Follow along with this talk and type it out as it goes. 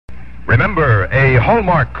Remember, a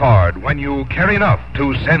Hallmark card when you care enough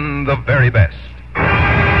to send the very best.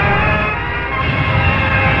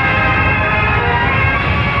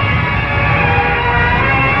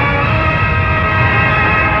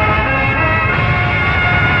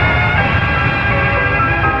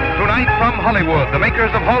 Tonight from Hollywood, the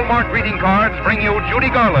makers of Hallmark greeting cards bring you Judy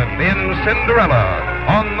Garland in Cinderella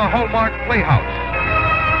on the Hallmark Playhouse.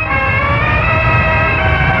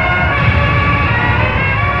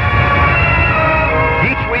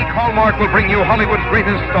 Hallmark will bring you Hollywood's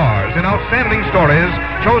greatest stars in outstanding stories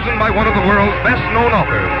chosen by one of the world's best-known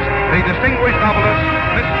authors, the distinguished novelist,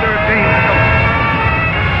 Mr. James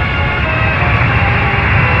Hilton.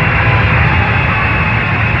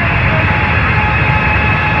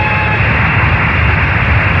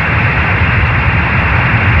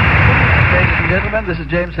 Ladies and gentlemen, this is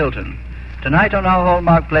James Hilton. Tonight on our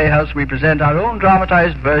Hallmark Playhouse, we present our own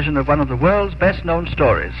dramatized version of one of the world's best-known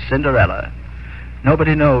stories, Cinderella.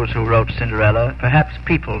 Nobody knows who wrote Cinderella. Perhaps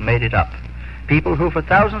people made it up. People who for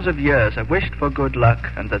thousands of years have wished for good luck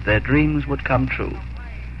and that their dreams would come true.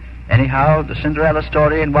 Anyhow, the Cinderella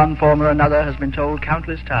story in one form or another has been told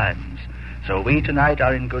countless times. So we tonight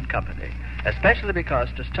are in good company, especially because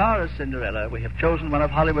to star as Cinderella we have chosen one of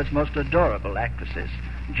Hollywood's most adorable actresses,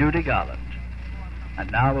 Judy Garland. And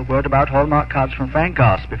now a word about Hallmark cards from Frank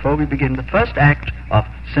Goss before we begin the first act of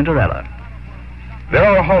Cinderella. There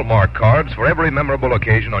are Hallmark cards for every memorable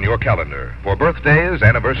occasion on your calendar. For birthdays,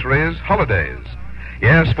 anniversaries, holidays.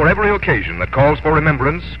 Yes, for every occasion that calls for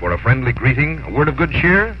remembrance, for a friendly greeting, a word of good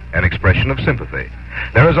cheer, an expression of sympathy.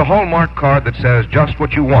 There is a Hallmark card that says just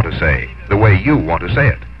what you want to say, the way you want to say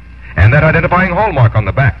it. And that identifying Hallmark on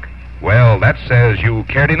the back, well, that says you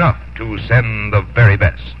cared enough to send the very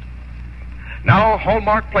best. Now,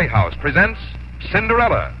 Hallmark Playhouse presents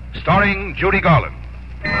Cinderella, starring Judy Garland.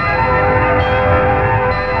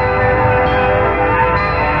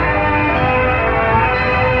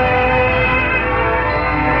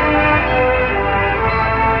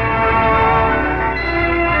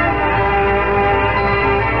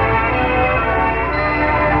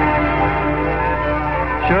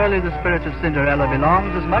 Surely the spirit of Cinderella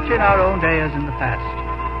belongs as much in our own day as in the past.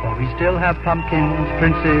 For we still have pumpkins,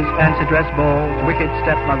 princes, fancy dress balls, wicked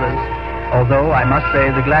stepmothers, although I must say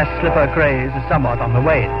the glass slipper craze is somewhat on the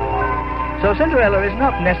wane. So Cinderella is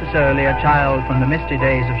not necessarily a child from the misty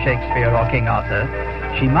days of Shakespeare or King Arthur.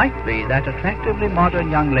 She might be that attractively modern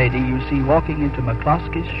young lady you see walking into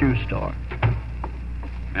McCloskey's shoe store.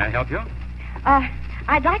 May I help you?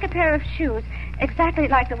 I'd like a pair of shoes exactly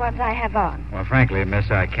like the ones I have on. Well, frankly, miss,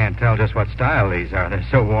 I can't tell just what style these are. They're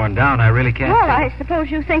so worn down, I really can't Well, tell. I suppose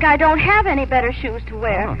you think I don't have any better shoes to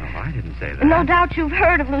wear. Oh, no, I didn't say that. No doubt you've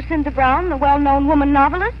heard of Lucinda Brown, the well-known woman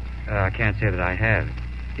novelist. I can't say that I have.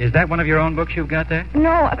 Is that one of your own books you've got there?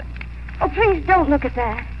 No. Oh, please don't look at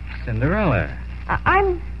that. Cinderella.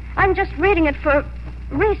 I'm just reading it for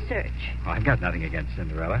research. Oh, I've got nothing against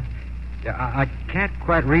Cinderella. I can't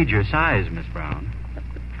quite read your size, Miss Brown.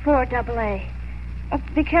 4AA. Oh,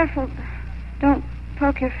 be careful. Don't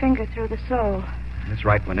poke your finger through the sole. This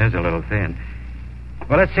right one is a little thin.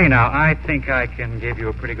 Well, let's see now. I think I can give you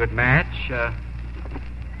a pretty good match.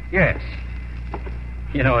 Yes.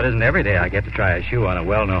 You know, it isn't every day I get to try a shoe on a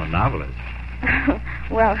well-known novelist.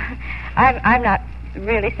 Well, I'm not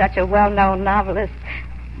really such a well-known novelist.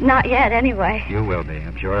 Not yet, anyway. You will be,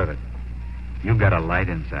 I'm sure of it. You've got a light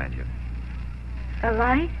inside you. A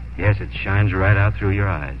light? Yes, it shines right out through your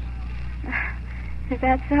eyes. Is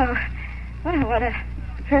that so? Well, what a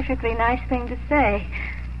perfectly nice thing to say.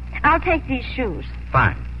 I'll take these shoes.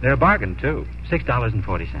 Fine. They're a bargain, too.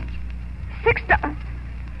 $6.40. $6?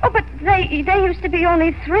 Oh, but they used to be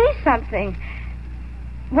only $3-something.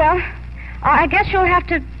 Well, I guess you'll have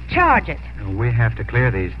to charge it. We have to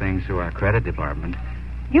clear these things through our credit department.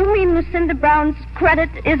 You mean Lucinda Brown's credit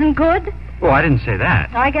isn't good? Oh, I didn't say that.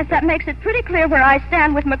 I guess that makes it pretty clear where I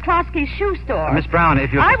stand with McCloskey's shoe store. Miss Brown,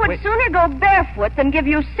 if you... I would sooner go barefoot than give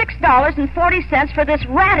you $6.40 for this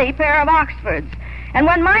ratty pair of Oxfords. And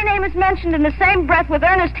when my name is mentioned in the same breath with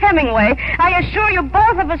Ernest Hemingway, I assure you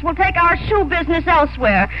both of us will take our shoe business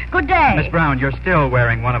elsewhere. Good day. Miss Brown, you're still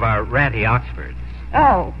wearing one of our ratty Oxfords.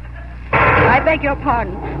 Oh. I beg your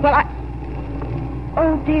pardon. Well,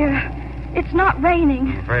 Oh, dear. It's not raining.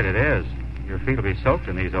 I'm afraid it is. Your feet will be soaked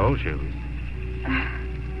in these old shoes.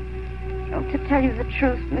 Oh, to tell you the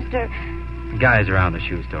truth, Mr. The guys around the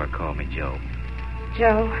shoe store call me Joe.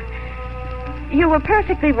 Joe, you were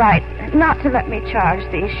perfectly right not to let me charge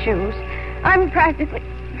these shoes. I'm practically...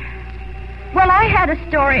 Well, I had a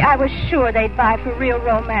story I was sure they'd buy for Real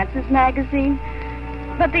Romances magazine.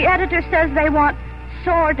 But the editor says they want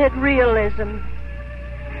sordid realism.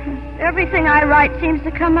 Everything I write seems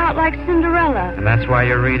to come out like Cinderella. And that's why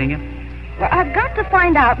you're reading it? Well, I've got to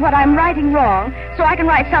find out what I'm writing wrong so I can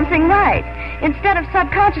write something right, instead of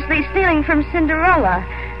subconsciously stealing from Cinderella.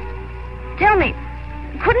 Tell me,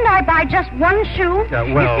 couldn't I buy just one shoe? well...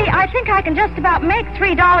 You see, I think I can just about make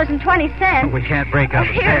 $3.20. We can't break up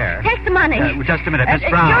a Here, pair. take the money. Just a minute, Miss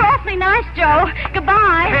Brown. You're awfully nice, Joe.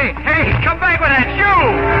 Goodbye. Hey, come back with that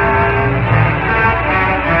shoe!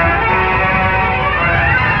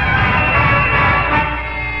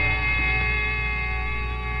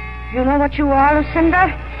 You know what you are, Lucinda?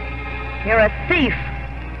 You're a thief.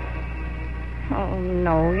 Oh,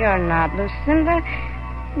 no, you're not, Lucinda.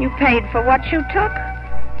 You paid for what you took.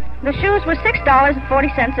 The shoes were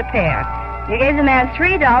 $6.40 a pair. You gave the man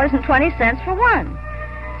 $3.20 for one.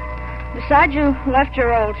 Besides, you left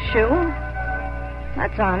your old shoe.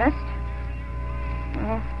 That's honest.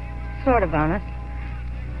 Well, sort of honest.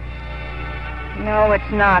 No,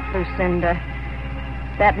 it's not, Lucinda.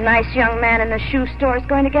 That nice young man in the shoe store is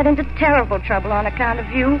going to get into terrible trouble on account of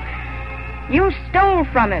you. You stole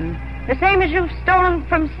from him, the same as you've stolen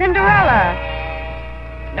from Cinderella.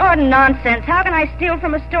 Oh, nonsense. How can I steal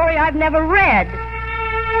from a story I've never read?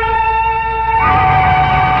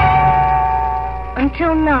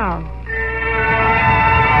 Until now.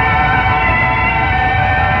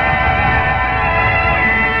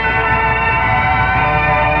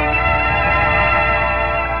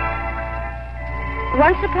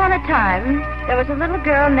 Once upon a time, there was a little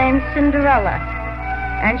girl named Cinderella,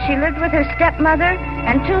 and she lived with her stepmother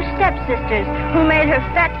and two stepsisters who made her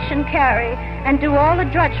fetch and carry and do all the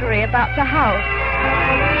drudgery about the house.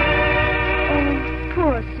 Oh,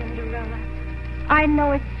 poor Cinderella. I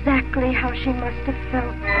know exactly how she must have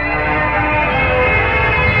felt.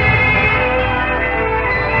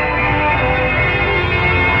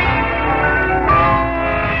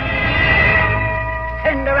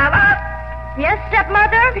 Cinderella? Yes,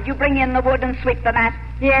 stepmother? Did you bring in the wood and sweep the mat?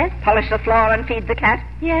 Yes. Polish the floor and feed the cat?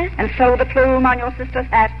 Yes. And sew the plume on your sister's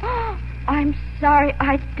hat? I'm sorry.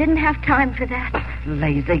 I didn't have time for that.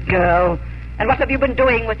 Lazy girl. And what have you been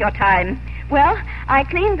doing with your time? Well, I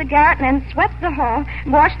cleaned the garret and then swept the hall,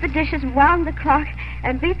 washed the dishes, wound the clock,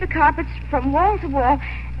 and beat the carpets from wall to wall,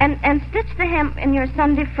 and stitched the hem in your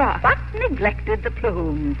Sunday frock. But neglected the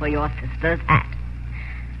plume for your sister's hat.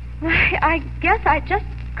 I guess I just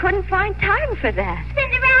couldn't find time for that.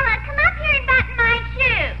 Cinderella, come up here and button my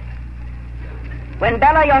shoe. When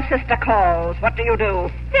Bella, your sister, calls, what do you do?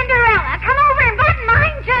 Cinderella, come over and button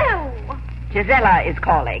mine, too. Gisela is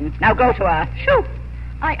calling. Now go to her. Shoo!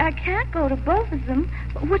 I can't go to both of them.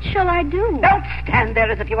 What shall I do? Don't stand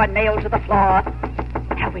there as if you were nailed to the floor.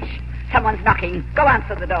 Hellish. Someone's knocking. Go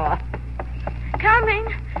answer the door. Coming.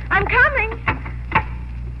 I'm coming.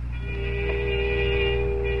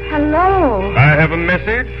 Hello. I have a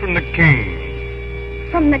message from the king.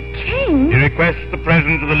 From the king? He requests the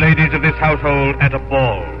presence of the ladies of this household at a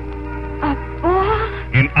ball. A ball?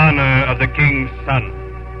 In honor of the king's son.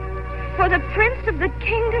 For the prince of the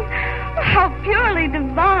kingdom? How purely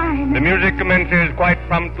divine. The music commences quite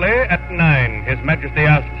promptly at 9. His Majesty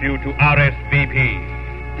asks you to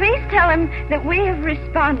RSVP. Please tell him that we have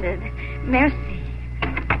responded. Merci.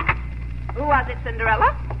 Who was it,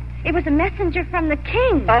 Cinderella? It was a messenger from the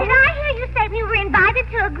king. Did I hear you say we were invited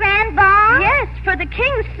to a grand ball? Yes, for the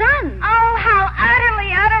king's son. Oh, how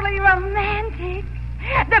utterly romantic.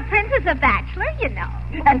 The prince is a bachelor, you know.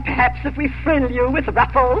 And perhaps if we frill you with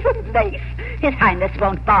ruffles and lace, His Highness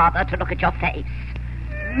won't bother to look at your face.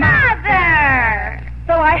 Mother!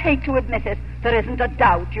 Though I hate to admit it, there isn't a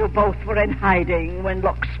doubt you both were in hiding when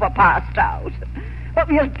looks were passed out. But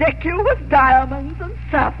we'll deck you with diamonds and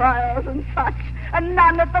sapphires and such, and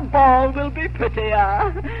none at the ball will be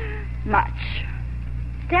prettier. Much.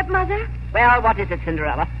 Stepmother, Well, what is it,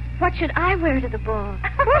 Cinderella? what should I wear to the ball?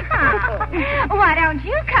 Why don't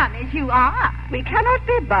you come as you are? We cannot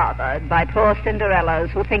be bothered by poor Cinderellas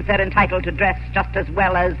who think they're entitled to dress just as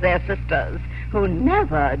well as their sisters, who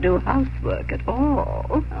never do housework at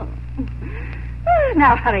all.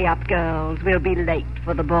 Now hurry up, girls. We'll be late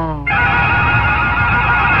for the ball.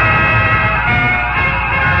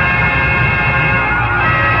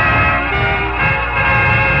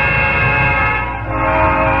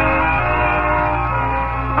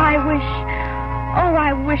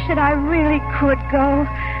 I wish that I really could go.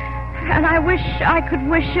 And I wish I could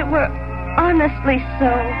wish it were honestly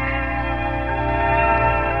so.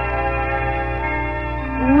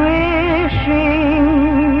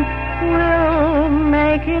 Wishing will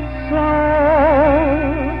make it so.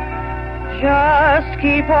 Just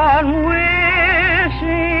keep on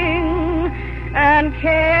wishing and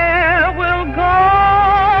care will go.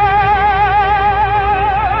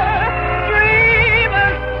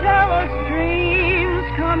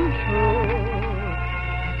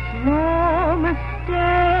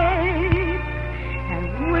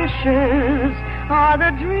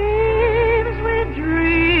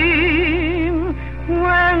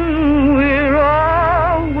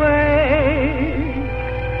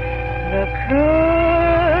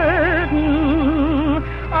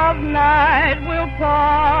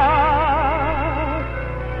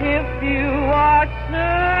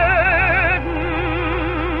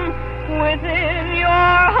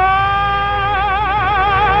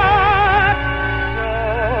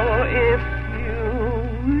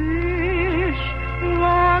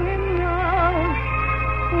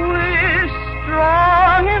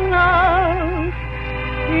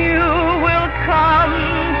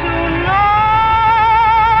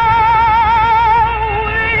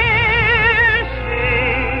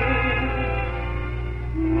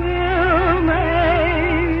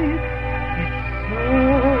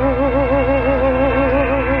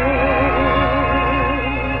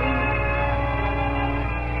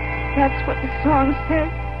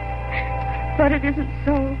 but it isn't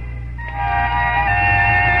so.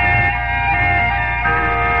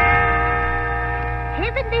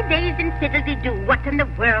 Heavenly days and fiddly-doo, what in the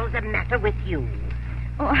world's the matter with you?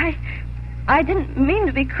 Oh, I didn't mean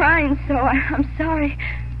to be crying, so I'm sorry.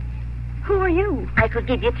 Who are you? I could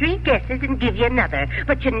give you 3 guesses and give you another,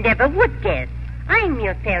 but you never would guess. I'm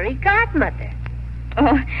your fairy godmother.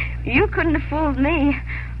 Oh, you couldn't have fooled me.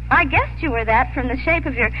 I guessed you were that from the shape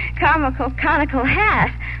of your conical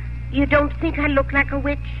hat. You don't think I look like a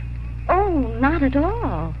witch? Oh, not at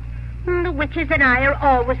all. The witches and I are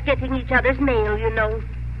always getting each other's mail, you know.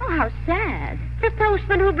 Oh, how sad. The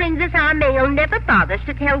postman who brings us our mail never bothers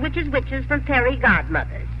to tell which is witches from fairy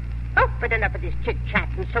godmothers. Oh, but enough of this chit-chat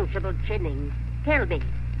and sociable chinning. Tell me,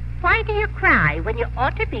 why do you cry when you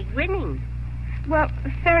ought to be grinning? Well,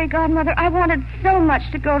 fairy godmother, I wanted so much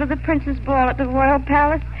to go to the prince's ball at the royal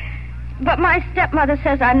palace. But my stepmother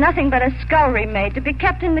says I'm nothing but a scullery maid to be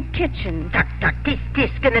kept in the kitchen. Tut, tut,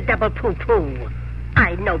 tisk, and a double poo-poo.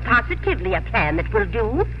 I know positively a plan that will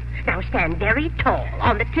do. Now stand very tall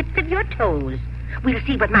on the tips of your toes. We'll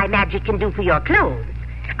see what my magic can do for your clothes.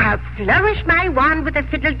 I'll flourish my wand with a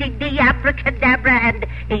fiddle-dig-dig, abracadabra, and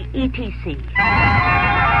etc.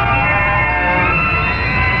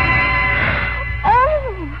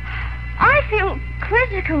 Oh, I feel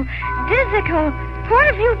quizzical, dizzical. What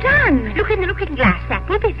have you done? Look in the looking glass. That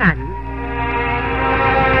will be fun.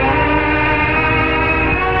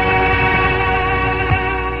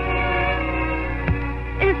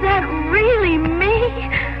 Is that really me?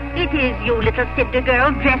 It is you, little cinder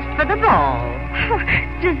girl, dressed for the ball. Oh,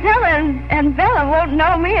 Gisela and Bella won't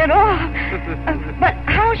know me at all. But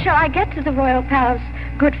how shall I get to the royal palace,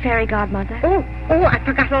 good fairy godmother? Oh, I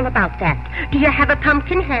forgot all about that. Do you have a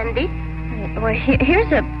pumpkin handy? Well,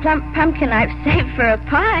 here's a pumpkin I've saved for a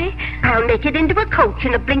pie. I'll make it into a coach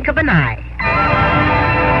in a blink of an eye.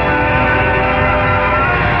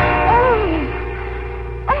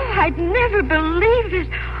 Oh, I'd never believed it.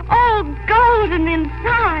 All golden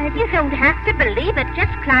inside. You don't have to believe it.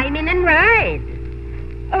 Just climb in and ride.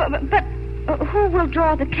 But who will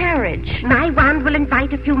draw the carriage? My wand will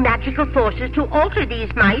invite a few magical forces to alter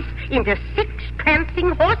these mice into 6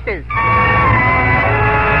 prancing horses.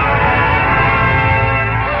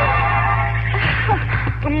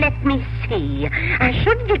 Let me see. I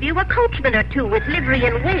should give you a coachman or 2 with livery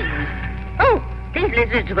and wings. Oh, these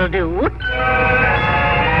lizards will do.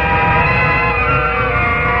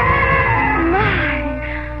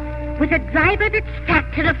 My. With a driver that's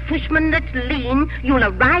fat and a fishman that's lean, you'll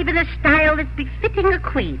arrive in a style that's befitting a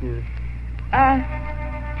queen.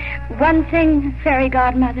 One thing, fairy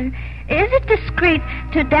godmother. Is it discreet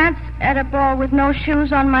to dance at a ball with no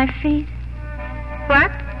shoes on my feet?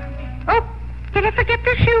 What? Oh, did I forget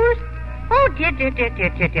the shoes? Oh, dear,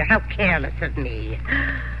 how careless of me.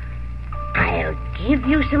 I'll give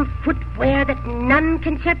you some footwear that none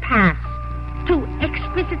can surpass. 2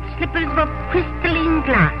 exquisite slippers of crystalline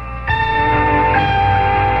glass.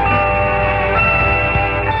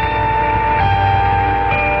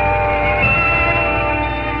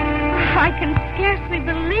 I can scarcely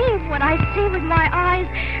believe what I see with my eyes.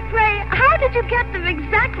 Pray, how did you get them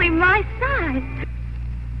exactly my size?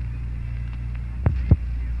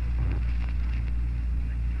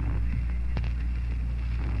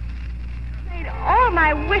 Made all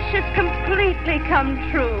my wishes completely come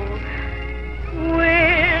true.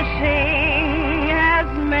 Wishing has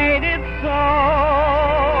made it so.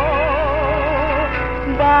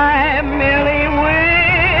 By merely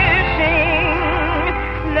wishing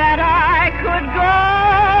that I could go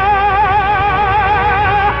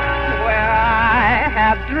where I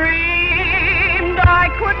have dreamed I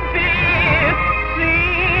could be,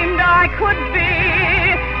 seemed I could be,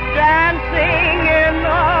 dancing in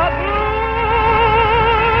the blue.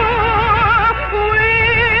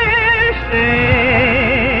 Wishing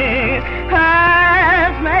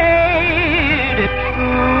has made it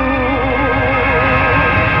true.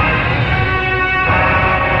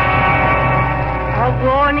 A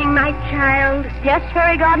warning, my child. Yes,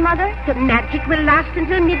 fairy godmother? The magic will last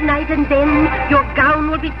until midnight, and then your gown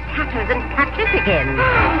will be tatters and patches again.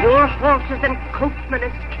 Your horses and coachman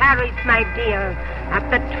as carriage, my dear, at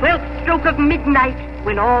the 12th stroke of midnight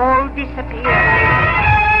will all disappear.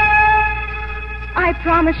 I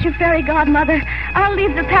promise you, fairy godmother, I'll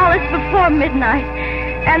leave the palace before midnight.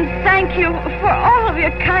 And thank you for all of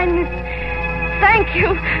your kindness. Thank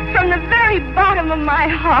you from the very bottom of my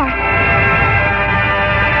heart.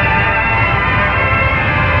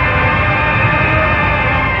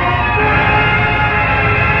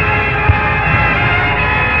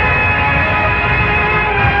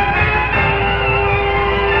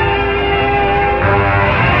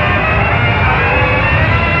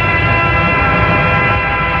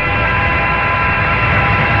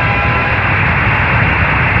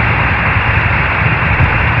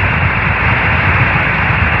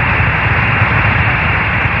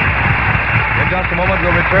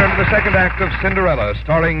 second act of Cinderella,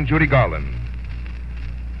 starring Judy Garland.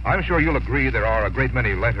 I'm sure you'll agree there are a great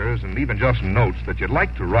many letters and even just notes that you'd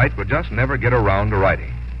like to write but just never get around to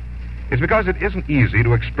writing. It's because it isn't easy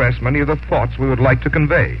to express many of the thoughts we would like to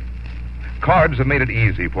convey. Cards have made it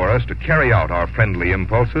easy for us to carry out our friendly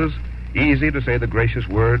impulses, easy to say the gracious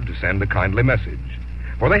word, to send a kindly message.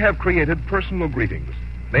 For they have created personal greetings.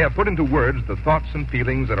 They have put into words the thoughts and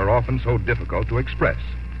feelings that are often so difficult to express.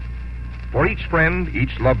 For each friend,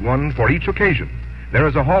 each loved one, for each occasion, there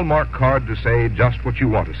is a Hallmark card to say just what you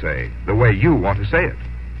want to say, the way you want to say it.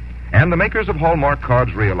 And the makers of Hallmark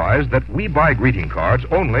cards realize that we buy greeting cards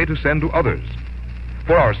only to send to others.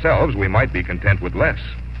 For ourselves, we might be content with less,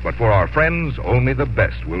 but for our friends, only the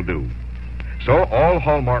best will do. So all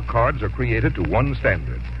Hallmark cards are created to one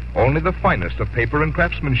standard, only the finest of paper and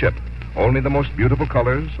craftsmanship, only the most beautiful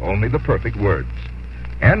colors, only the perfect words.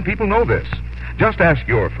 And people know this. Just ask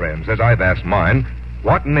your friends, as I've asked mine,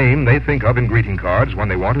 what name they think of in greeting cards when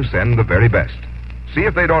they want to send the very best. See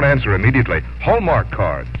if they don't answer immediately. Hallmark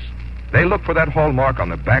cards. They look for that hallmark on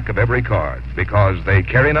the back of every card because they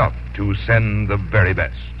care enough to send the very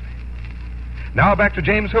best. Now back to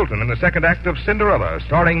James Hilton in the second act of Cinderella,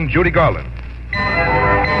 starring Judy Garland.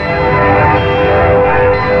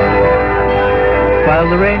 While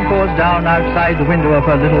the rain pours down outside the window of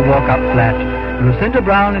her little walk-up flat, Lucinda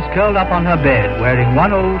Brown is curled up on her bed, wearing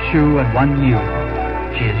one old shoe and one new.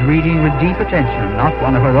 She is reading with deep attention, not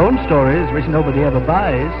one of her own stories, which nobody ever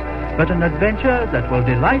buys, but an adventure that will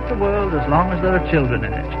delight the world as long as there are children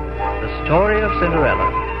in it. The story of Cinderella.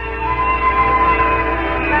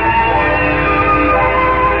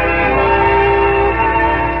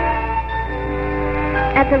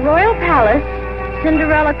 At the royal palace,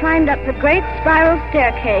 Cinderella climbed up the great spiral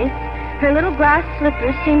staircase. Her little glass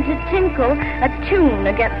slippers seemed to tinkle a tune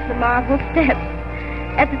against the marble steps.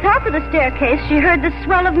 At the top of the staircase, she heard the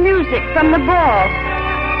swell of music from the ball.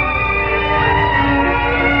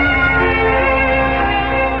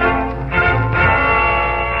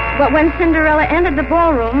 But when Cinderella entered the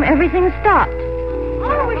ballroom, everything stopped.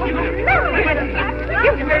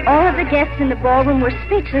 All of the guests in the ballroom were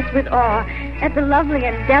speechless with awe at the lovely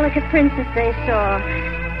and delicate princess they saw.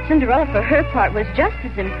 Cinderella, for her part, was just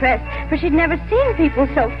as impressed, for she'd never seen people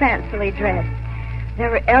so fancily dressed. There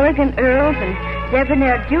were elegant earls and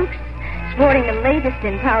debonair dukes, sporting the latest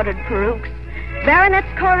in powdered perukes, baronets'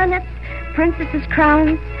 coronets, princesses'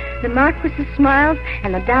 crowns, the marquis's smiles,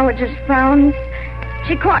 and the dowager's frowns.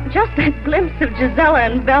 She caught just a glimpse of Gisela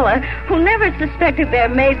and Bella, who never suspected their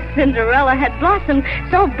maid Cinderella had blossomed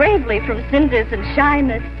so bravely from cinders and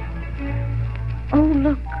shyness. Oh,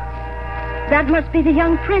 look. That must be the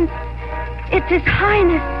young prince. It's His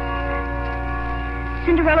Highness.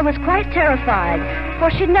 Cinderella was quite terrified, for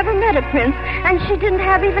she'd never met a prince, and she didn't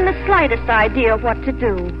have even the slightest idea of what to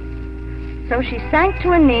do. So she sank to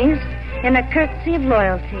her knees in a curtsy of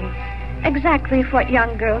loyalty, exactly what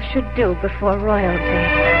young girls should do before royalty.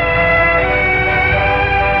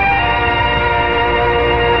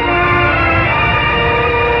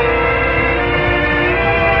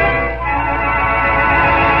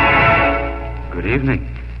 Good evening.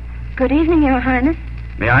 Good evening, Your Highness.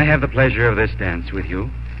 May I have the pleasure of this dance with you?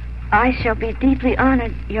 I shall be deeply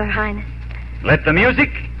honored, Your Highness. Let the music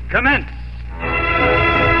commence.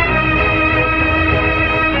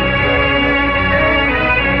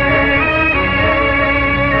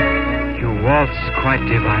 You waltz quite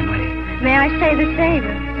divinely. May I say the same?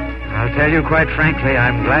 I'll tell you quite frankly,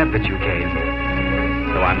 I'm glad that you came.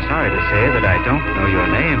 Though I'm sorry to say that I don't know your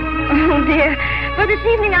name. Oh, dear. For this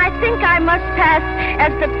evening, I think I must pass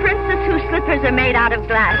as the princess whose slippers are made out of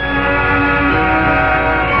glass.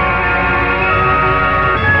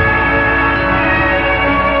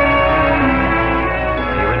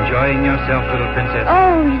 Are you enjoying yourself, little princess?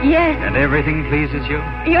 Oh, yes. And everything pleases you?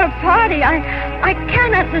 Your party, I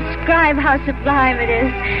cannot describe how sublime it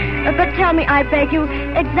is. But tell me, I beg you,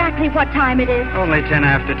 exactly what time it is. Only 10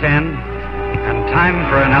 after 10. And time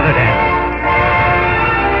for another dance.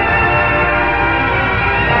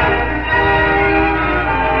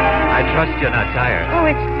 I trust you're not tired. Oh,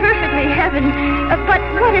 it's perfectly heaven. But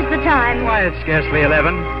what is the time? Why, it's scarcely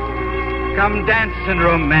 11. Come dance and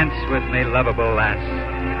romance with me, lovable lass.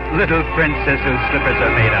 Little princess whose slippers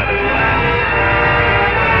are made out of glass.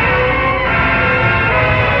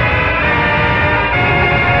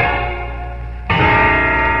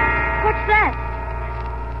 What's that?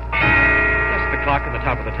 Just the clock on the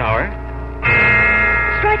top of the tower.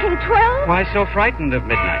 Striking 12? Why so frightened of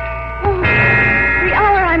midnight? Oh, the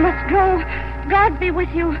hour I must go. God be with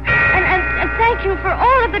you. And thank you for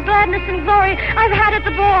all of the gladness and glory I've had at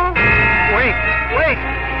the ball. Wait.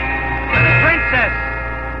 Princess!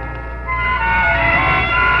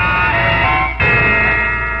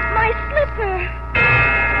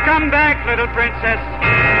 back, little princess.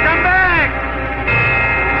 Come back!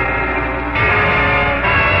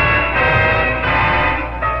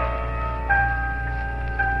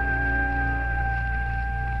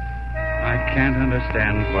 I can't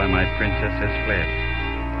understand why my princess has fled.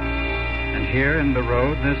 And here in the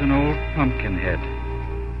road, there's an old pumpkin head.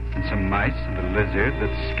 And some mice and a lizard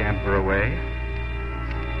that scamper away.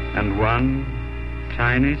 And one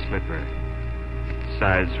tiny slipper,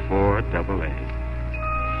 size 4 AA.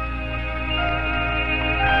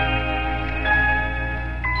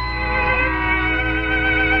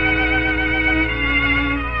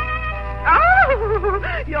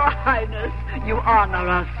 Oh, Your Highness, you honor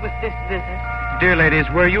us with this visit. Dear ladies,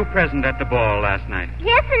 were you present at the ball last night?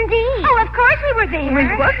 Yes, indeed. Oh, of course we were there. We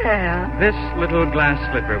were there. This little glass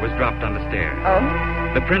slipper was dropped on the stair. Oh?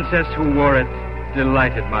 The princess who wore it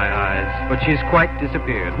delighted my eyes, but she's quite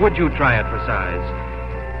disappeared. Would you try it for size?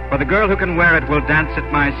 For the girl who can wear it will dance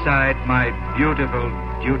at my side, my beautiful,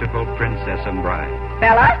 beautiful princess and bride.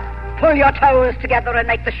 Bella, pull your toes together and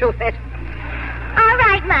make the shoe fit. All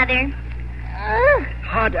right, Mother.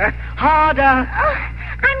 Harder, harder. Oh,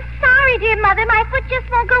 I'm sorry, dear Mother. My foot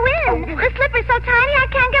just won't go in. The slipper's so tiny I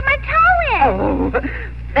can't get my toe in. Oh,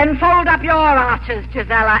 then fold up your arches,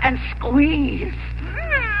 Gisela, and squeeze.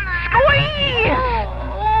 Squeeze!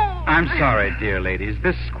 I'm sorry, dear ladies.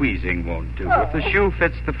 This squeezing won't do. If the shoe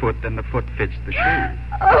fits the foot, then the foot fits the shoe.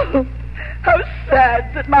 Oh, how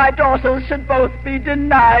sad that my daughters should both be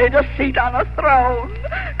denied a seat on a throne,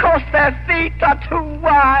 'cause their feet are too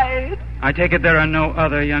wide. I take it there are no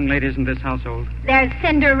other young ladies in this household? There's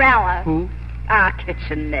Cinderella. Who? Our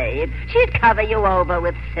kitchen maid. She'd cover you over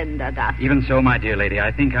with cinder dust. Even so, my dear lady,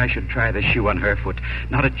 I think I should try the shoe on her foot.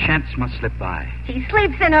 Not a chance must slip by. She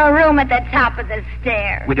sleeps in her room at the top of the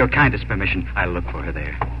stairs. With your kindest permission, I'll look for her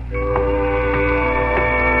there.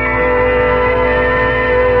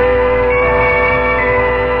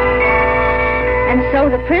 And so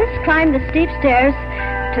the prince climbed the steep stairs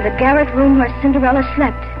to the garret room where Cinderella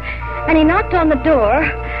slept. And he knocked on the door.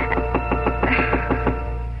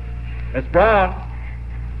 Miss Brown?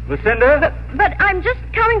 Lucinda? But I'm just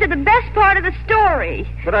coming to the best part of the story.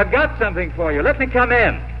 But I've got something for you. Let me come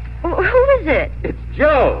in. Who is it? It's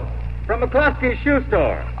Joe from McCloskey's shoe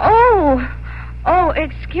store. Oh,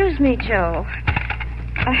 excuse me, Joe.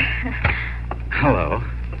 Hello.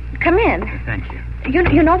 Come in. Thank you. You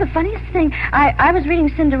know the funniest thing? I was reading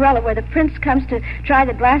Cinderella where the prince comes to try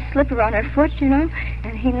the glass slipper on her foot, you know,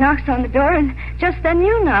 and he knocks on the door, and just then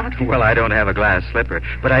you knocked. Well, I don't have a glass slipper,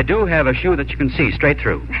 but I do have a shoe that you can see straight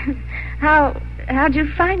through. How'd you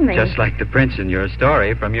find me? Just like the prince in your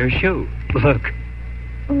story from your shoe. Look.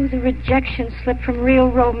 Oh, the rejection slip from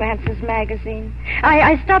Real Romances magazine.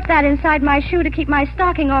 I stuffed that inside my shoe to keep my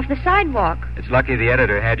stocking off the sidewalk. It's lucky the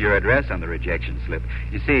editor had your address on the rejection slip.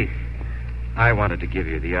 You see, I wanted to give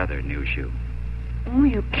you the other new shoe. Oh,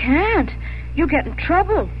 you can't. You'll get in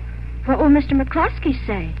trouble. What will Mr. McCloskey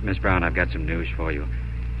say? Miss Brown, I've got some news for you.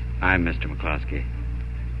 I'm Mr. McCloskey.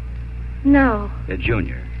 No. The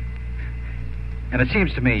junior. And it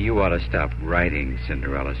seems to me you ought to stop writing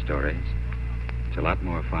Cinderella stories. It's a lot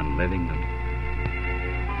more fun living them.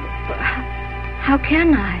 How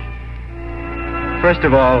can I? First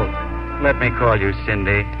of all, let me call you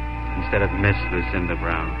Cindy instead of Miss Lucinda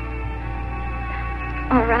Brown.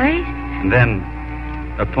 All right. And then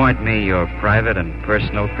appoint me your private and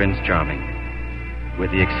personal Prince Charming,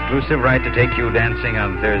 with the exclusive right to take you dancing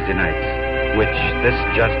on Thursday nights, which this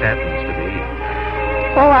just happens to be.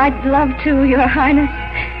 Oh, I'd love to, Your Highness.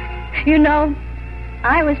 You know,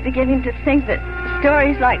 I was beginning to think that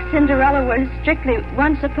stories like Cinderella were strictly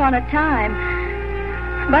once upon a time.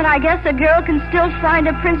 But I guess a girl can still find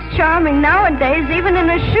a Prince Charming nowadays, even in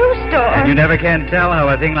a shoe store. And you never can tell how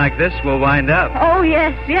a thing like this will wind up. Oh,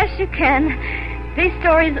 yes, you can. These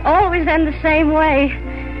stories always end the same way.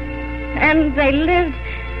 And they lived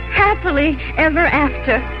happily ever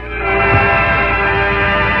after.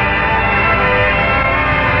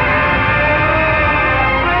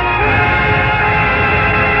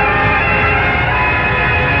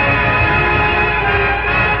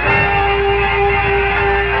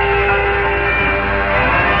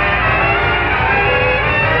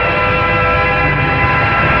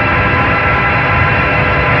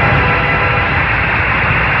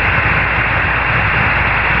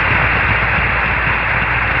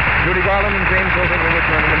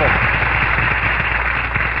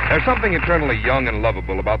 There's something eternally young and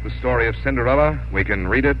lovable about the story of Cinderella. We can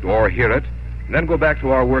read it or hear it, and then go back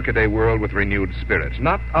to our workaday world with renewed spirits.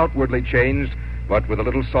 Not outwardly changed, but with a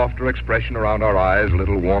little softer expression around our eyes, a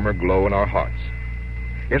little warmer glow in our hearts.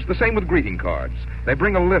 It's the same with greeting cards. They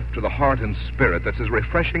bring a lift to the heart and spirit that's as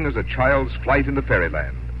refreshing as a child's flight into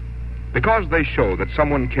fairyland. Because they show that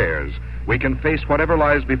someone cares, we can face whatever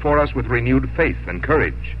lies before us with renewed faith and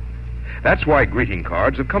courage. That's why greeting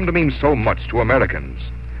cards have come to mean so much to Americans.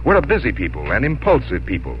 We're a busy people, an impulsive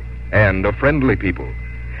people, and a friendly people.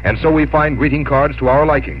 And so we find greeting cards to our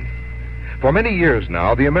liking. For many years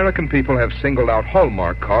now, the American people have singled out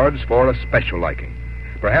Hallmark cards for a special liking.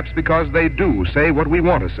 Perhaps because they do say what we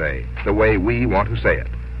want to say, the way we want to say it.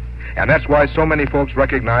 And that's why so many folks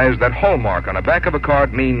recognize that Hallmark on the back of a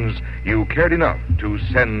card means you cared enough to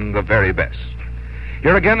send the very best.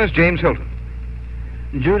 Here again is James Hilton.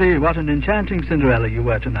 Judy, what an enchanting Cinderella you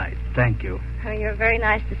were tonight. Thank you. Oh, you're very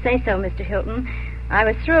nice to say so, Mr. Hilton. I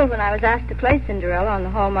was thrilled when I was asked to play Cinderella on the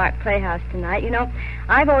Hallmark Playhouse tonight. You know,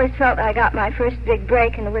 I've always felt I got my first big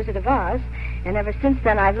break in The Wizard of Oz, and ever since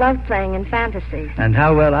then I've loved playing in fantasy. And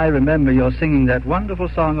how well I remember your singing that wonderful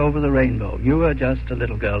song Over the Rainbow. You were just a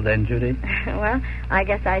little girl then, Judy. Well, I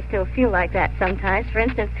guess I still feel like that sometimes. For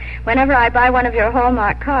instance, whenever I buy one of your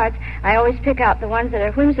Hallmark cards, I always pick out the ones that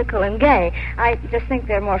are whimsical and gay. I just think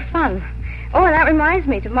they're more fun. Oh, and that reminds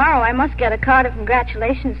me, tomorrow I must get a card of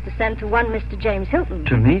congratulations to send to one Mr. James Hilton.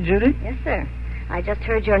 To me, Judy? Yes, sir. I just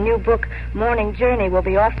heard your new book, Morning Journey, will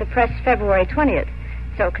be off the press February 20th.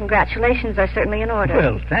 So congratulations are certainly in order.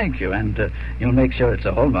 Well, thank you. And you'll make sure it's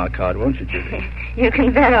a Hallmark card, won't you, Judy? You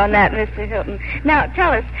can bet on that, Mr. Hilton. Now,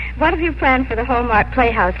 tell us, what have you planned for the Hallmark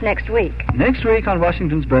Playhouse next week? Next week, on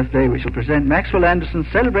Washington's birthday, we shall present Maxwell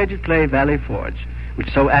Anderson's celebrated play, Valley Forge,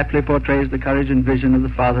 which so aptly portrays the courage and vision of the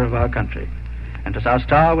father of our country. And as our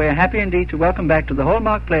star, we are happy indeed to welcome back to the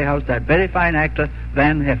Hallmark Playhouse that very fine actor,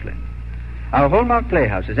 Van Heflin. Our Hallmark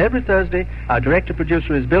Playhouse is every Thursday. Our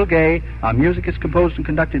director-producer is Bill Gay. Our music is composed and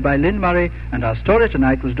conducted by Lynn Murray. And our story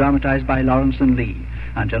tonight was dramatized by Lawrence and Lee.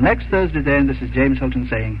 Until next Thursday, then, this is James Hilton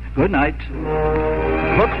saying good night.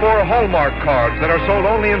 Look for Hallmark cards that are sold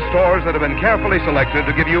only in stores that have been carefully selected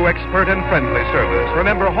to give you expert and friendly service.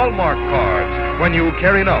 Remember, Hallmark cards, when you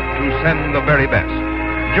care enough to send the very best.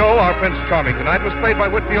 Joe, our Prince Charming tonight, was played by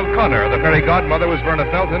Whitfield Connor. The fairy godmother was Verna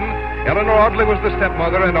Felton. Eleanor Audley was the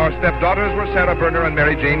stepmother, and our stepdaughters were Sarah Berner and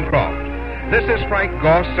Mary Jane Croft. This is Frank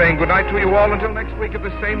Goss saying goodnight to you all until next week at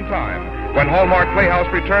the same time, when Hallmark Playhouse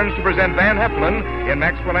returns to present Van Heflin in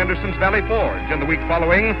Maxwell Anderson's Valley Forge. In the week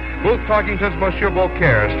following, Booth Tarkington's Monsieur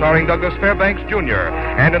Beaucaire, starring Douglas Fairbanks, Jr.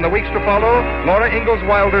 And in the weeks to follow, Laura Ingalls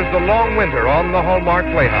Wilder's The Long Winter on the Hallmark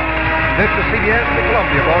Playhouse. This is CBS, the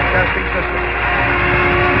Columbia Broadcasting System.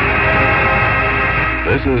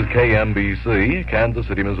 This is KMBC, Kansas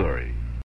City, Missouri.